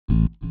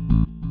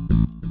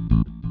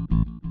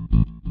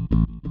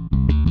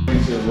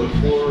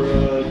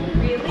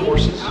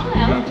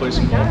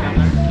play some golf down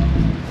there?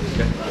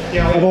 Okay.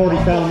 Yeah, I've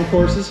already found the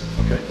courses.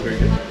 Okay, very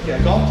good.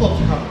 Yeah, golf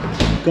clubs are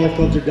coming. Golf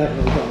clubs are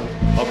definitely coming.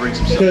 I'll bring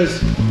some stuff.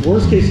 Because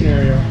worst case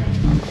scenario,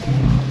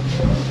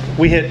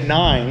 we hit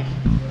 9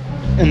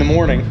 in the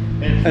morning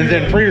and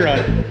then pre-run.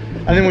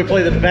 And then we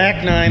play the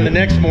back 9 the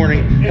next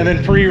morning and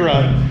then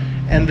pre-run.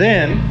 And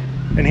then,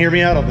 and hear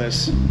me out on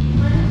this,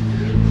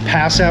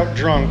 pass out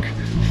drunk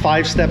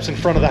 5 steps in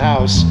front of the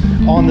house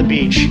on the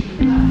beach,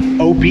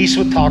 obese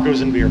with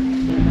tacos and beer.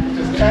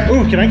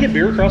 Ooh, can I get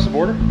beer across the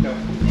border? No.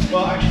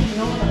 Well, actually, you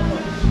know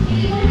what?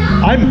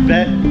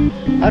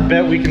 I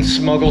bet we can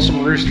smuggle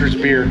some Rooster's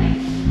beer.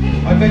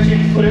 I bet you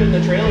if you put it in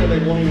the trailer, they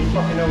won't even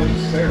fucking know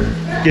it's there.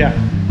 Yeah,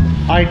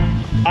 I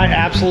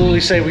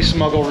absolutely say we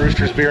smuggle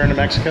Rooster's beer into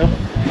Mexico.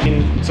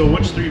 So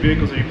which 3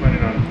 vehicles are you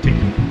planning on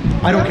taking?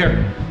 I don't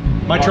care.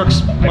 My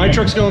truck's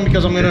going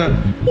because I'm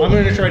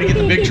gonna try to get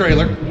the big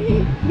trailer,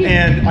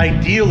 and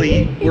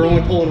ideally we're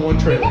only pulling 1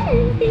 trailer.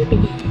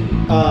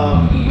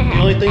 The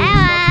only thing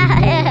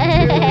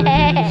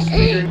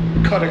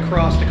is cut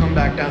across to come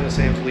back down to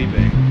San Felipe.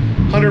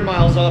 100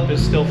 miles up is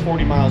still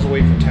 40 miles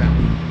away from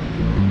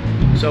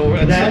town. So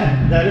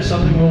that is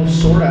something we'll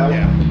sort out.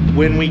 Yeah.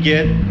 When we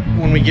get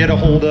a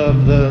hold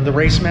of the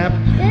race map,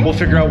 we'll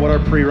figure out what our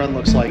pre-run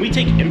looks like. We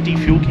take empty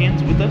fuel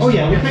cans with us? Oh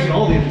yeah, we're taking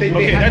all the empty.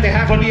 They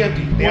have to be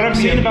empty. What I'm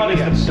saying about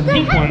is the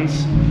pink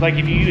ones, like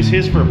if you use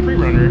his for a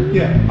pre-runner,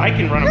 Yeah. I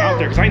can run them out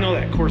there because I know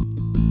that course.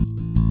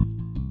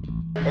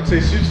 I'd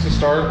say suits to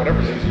start,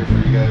 whatever's easier for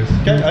you guys.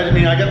 Okay, I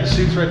mean, I got the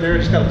suits right there. I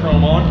just gotta throw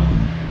them on,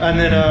 and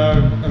then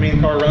I mean,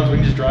 the car runs. We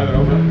can just drive it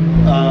over. There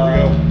we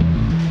go.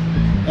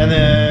 And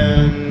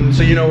then,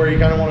 so you know where you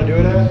kind of want to do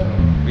it at?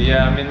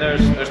 Yeah, I mean,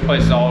 there's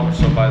places all over.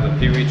 So by the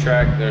Pee Wee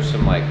track, there's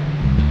some like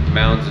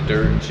mounds of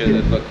dirt and shit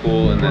that look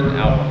cool, and then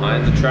out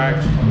behind the track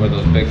where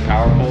those big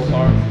power poles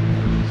are,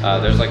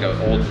 there's like an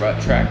old rut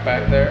track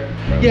back there.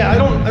 Yeah, I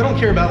don't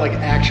care about like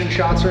action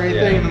shots or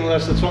anything, Yeah.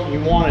 unless it's something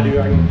you want to do.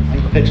 I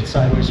can pitch it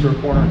sideways through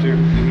a corner or two.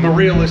 But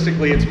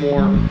realistically, it's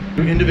more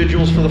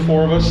individuals for the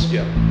 4 of us.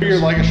 Yeah. Figure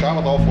like a shot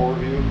with all 4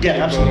 of you. Yeah, Take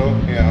a absolutely.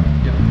 photo.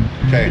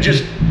 Yeah. Okay. It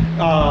just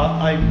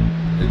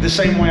the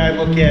same way I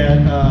look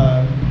at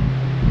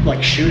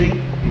like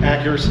shooting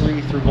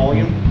accurately through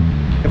volume.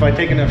 If I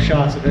take enough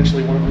shots,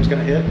 eventually one of them's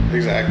gonna hit.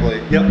 Exactly.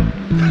 Yep.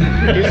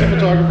 He's a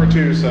photographer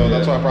too, so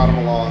that's why I brought him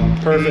along.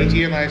 Perfect.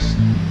 He and I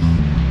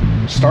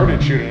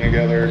started shooting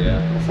together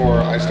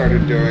before I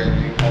started doing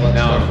all that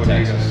Now stuff in with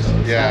Texas, you so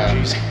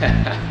guys.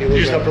 Yeah. You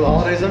just up for the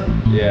holidays then?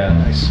 Yeah.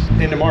 Nice.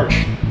 Into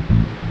March,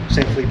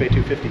 San Felipe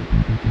 250.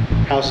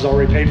 House is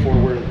already paid for.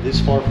 We're this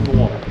far from the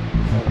water.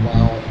 Oh,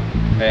 wow.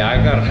 Hey,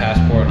 I've got a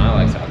passport and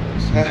I like tacos.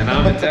 And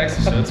I'm in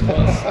Texas, so it's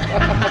close.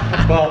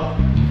 Well,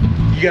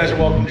 you guys are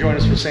welcome to join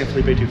us for San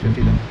Felipe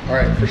 250 then. All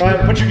right, for sure. All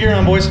right, put your gear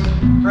on, boys.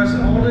 Press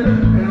and hold it,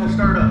 and it'll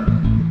start up.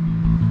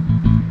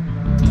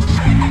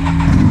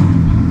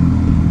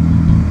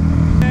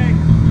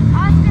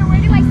 Oscar, where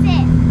do I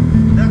sit?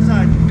 That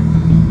side.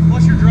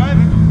 Plus you're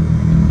driving.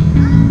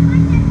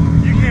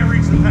 You can't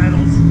reach the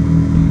pedals.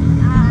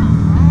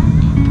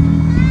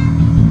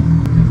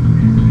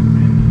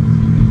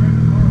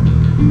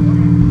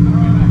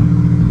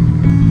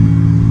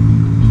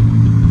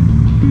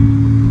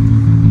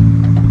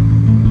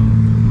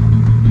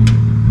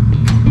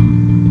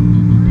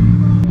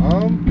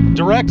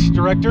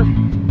 Director.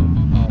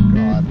 Oh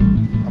God.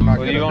 I'm not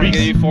Well, good you at want to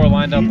get you 4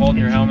 lined up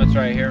holding your helmets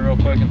right here real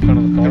quick in front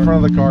of the car? in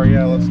front of the car,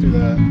 yeah, let's do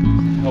that.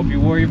 Hope you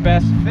wore your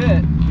best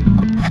fit.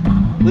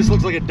 This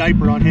looks like a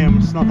diaper on him.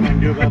 There's nothing I can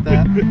do about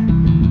that.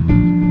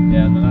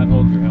 Yeah, and then I'd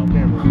hold your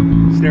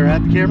helmet. Stare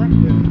at the camera?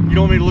 Yeah. You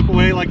don't want me to look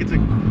away like it's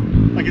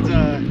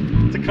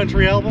a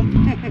country album?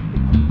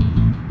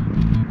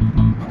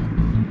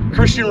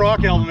 Christian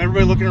rock album,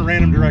 everybody looking in a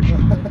random direction.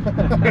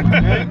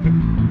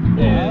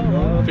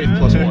 Yeah. Faith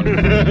plus 1.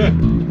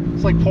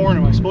 It's like porn.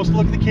 Am I supposed to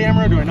look at the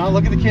camera? Do I not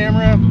look at the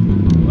camera?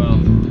 Well,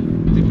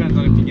 depends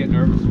on if you get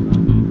nervous or not.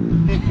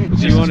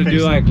 So you want to do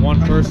like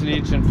 1 person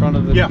each in front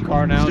of the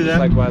car now, let's do just that.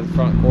 like by the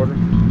front quarter?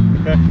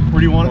 Okay. Where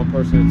do you want 1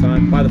 person at a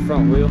time, by the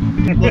front wheel.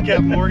 Look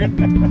at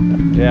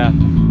Morgan. Yeah.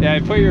 Yeah,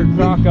 put your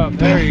croc up.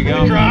 There you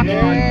go. Croc.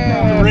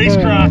 Yeah. The race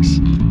Crocs.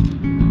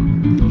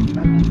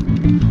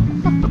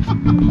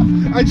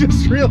 I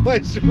just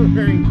realized you were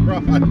wearing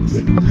Crocs.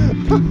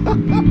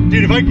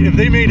 Dude, if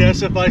they made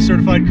SFI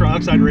certified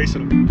Crocs, I'd race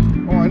in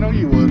them. Oh, I know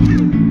you would.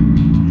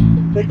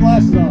 Take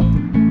glasses off.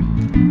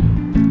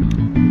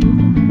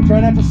 Try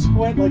not to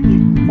squint like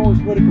you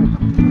Forrest Whitaker.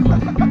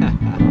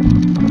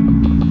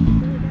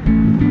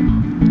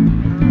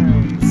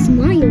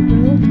 Smile,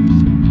 bro.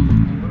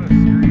 What a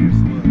serious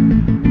look.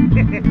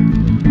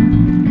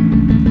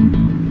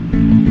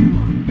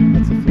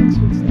 That's a flex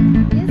foot stuff.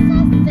 You're so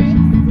sexy.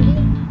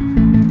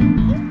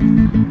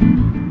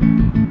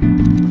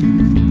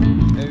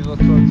 Maybe look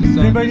towards the sun.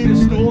 Anybody need a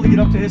stool to get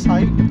up to his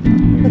height?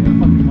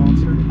 Fucking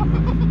monster.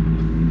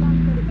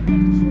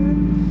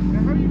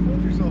 Now, how do you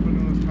fold yourself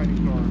into this tiny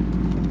car?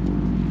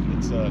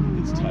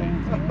 It's tight.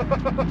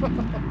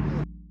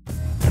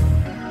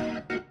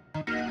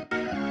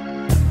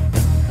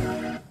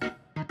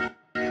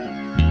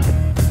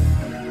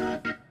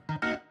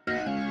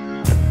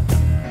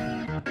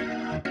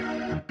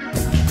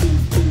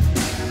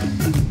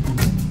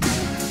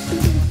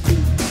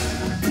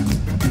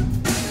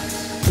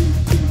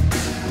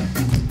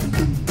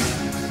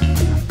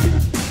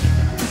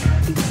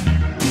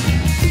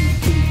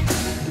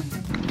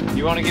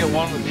 You want to get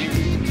one with you,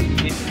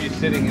 each of you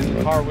sitting in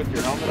the car with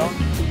your helmet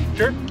on?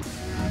 Sure.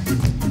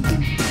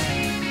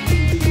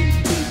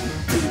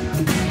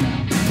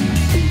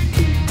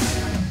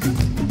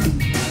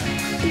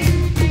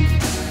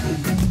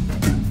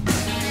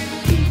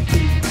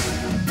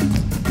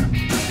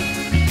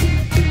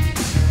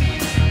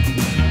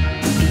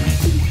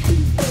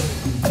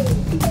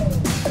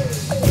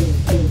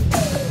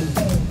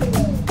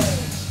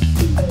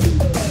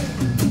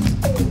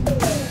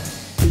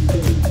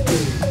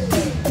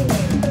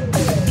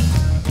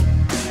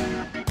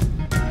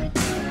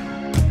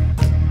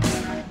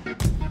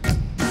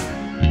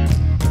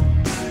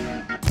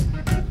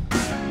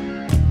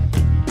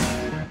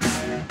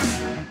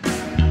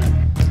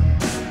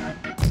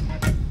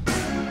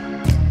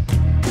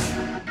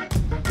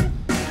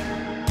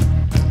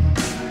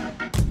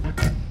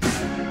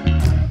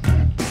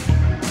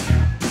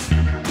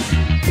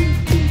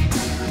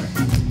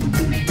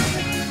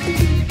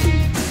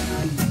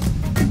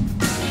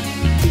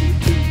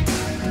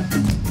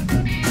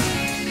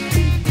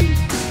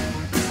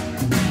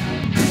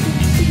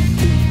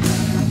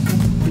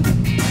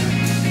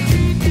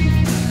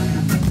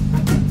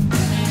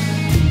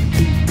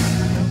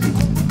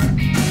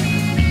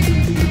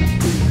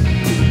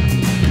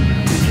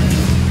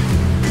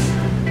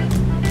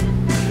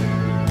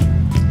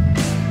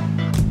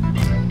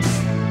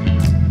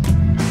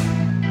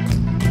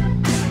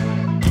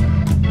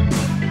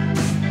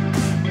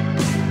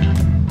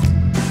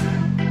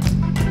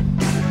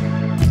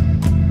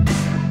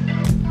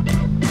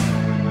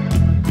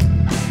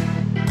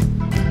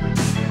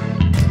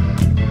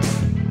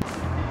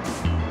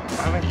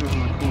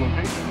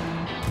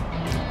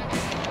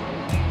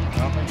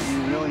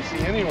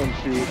 Anyone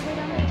shoot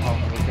on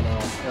top of the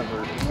canal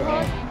ever. So,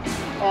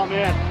 Oh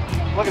man,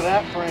 look at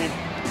that frame.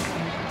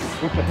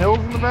 with the hills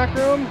in the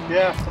background?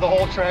 Yeah, for the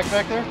whole track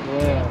back there.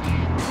 Yeah.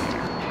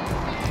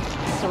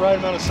 It's the right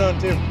amount of sun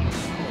too.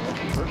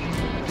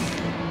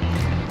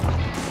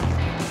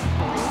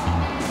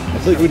 I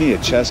feel like we need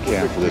a chest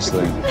cam for this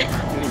thing.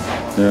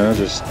 Yeah,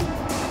 just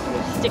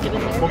Stick it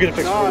in there. We'll get it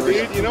fixed. Nah, for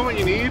you. dude, you know what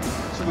you need?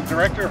 So the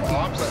director of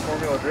ops at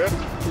Formula Drift,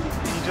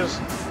 he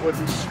just would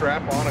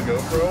strap on a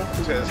GoPro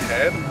to his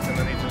head, and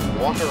then he'd just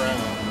walk around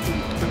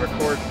and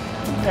record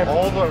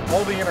all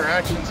the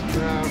interactions he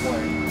had.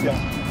 Like, Yeah. I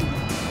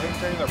think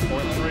during that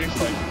Portland race,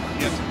 like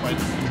he had to fight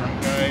with a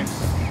drunk guy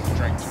who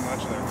drank too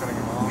much, and they were cutting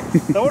him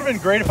off. That would have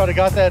been great if I'd have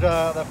got that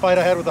that fight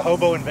I had with the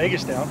hobo in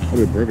Vegas down.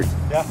 that'd be perfect.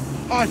 Yeah.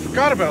 Oh, I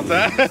forgot about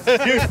that.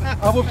 Dude,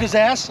 I whooped his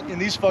ass in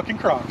these fucking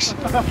Crocs.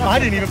 I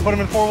didn't even put him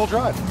in 4-wheel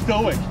drive.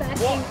 Stoic.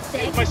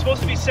 Am I supposed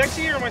to be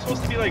sexy or am I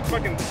supposed to be like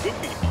fucking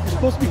goofy? You're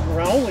supposed to be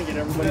growling at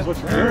everybody is what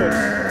you're doing.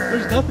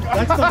 There's nothing,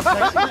 that's not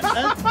sexy.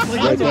 That's like,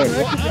 Right that's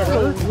there. not sexy to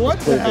her. What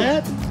the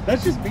heck?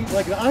 That's just me,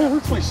 like, that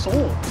hurts my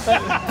soul.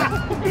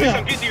 At least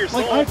I'm getting to your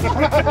soul. Like,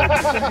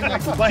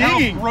 Like how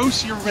digging.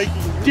 gross you're making.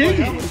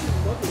 Digging.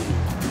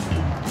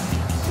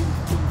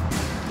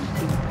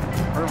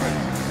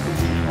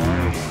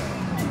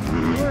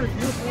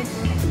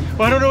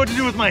 Well, I don't know what to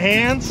do with my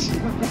hands. I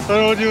don't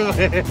know what to do with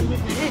my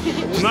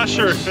hands. I'm not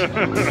sure.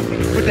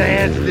 Put the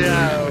hands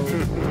down.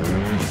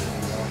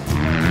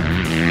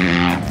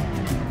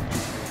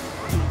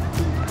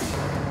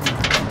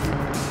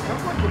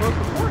 That's like the most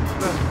important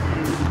stuff.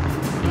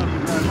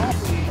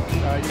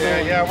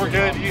 Yeah, we're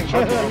good. You can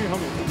shut it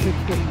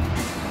off.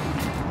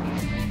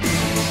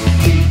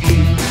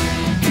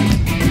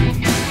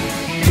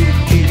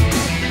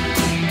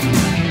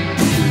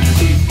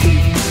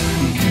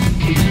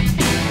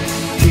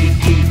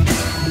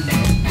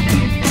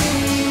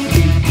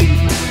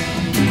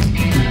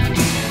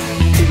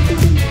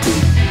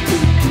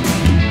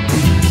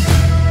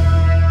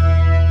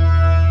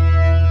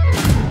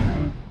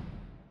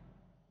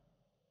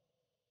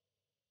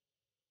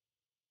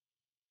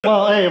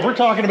 Well, hey, if we're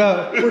talking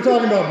about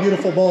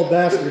beautiful bald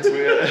bastards.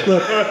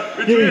 Look,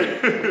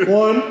 give me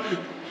 1,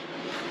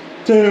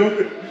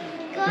 2,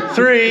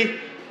 3.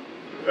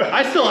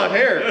 I still have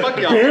hair. Fuck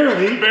y'all.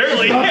 Barely.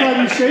 Barely. Stop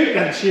trying to shape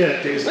that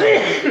shit.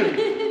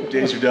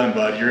 Days are done,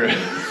 bud. You're going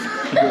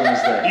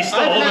there. He's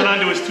still holding on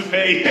to his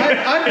toupee.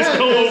 I've It's had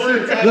still this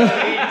over. since I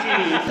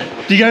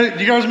was 18.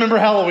 Do you guys remember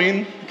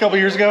Halloween a couple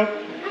years ago?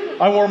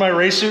 I wore my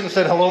race suit and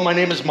said, "Hello, my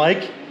name is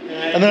Mike."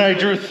 And then I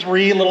drew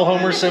 3 little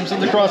Homer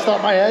Simpsons across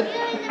top my head.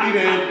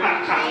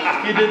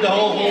 You did the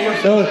whole Homer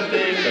Simpson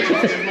thing.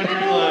 This is my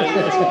dream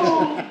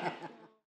line.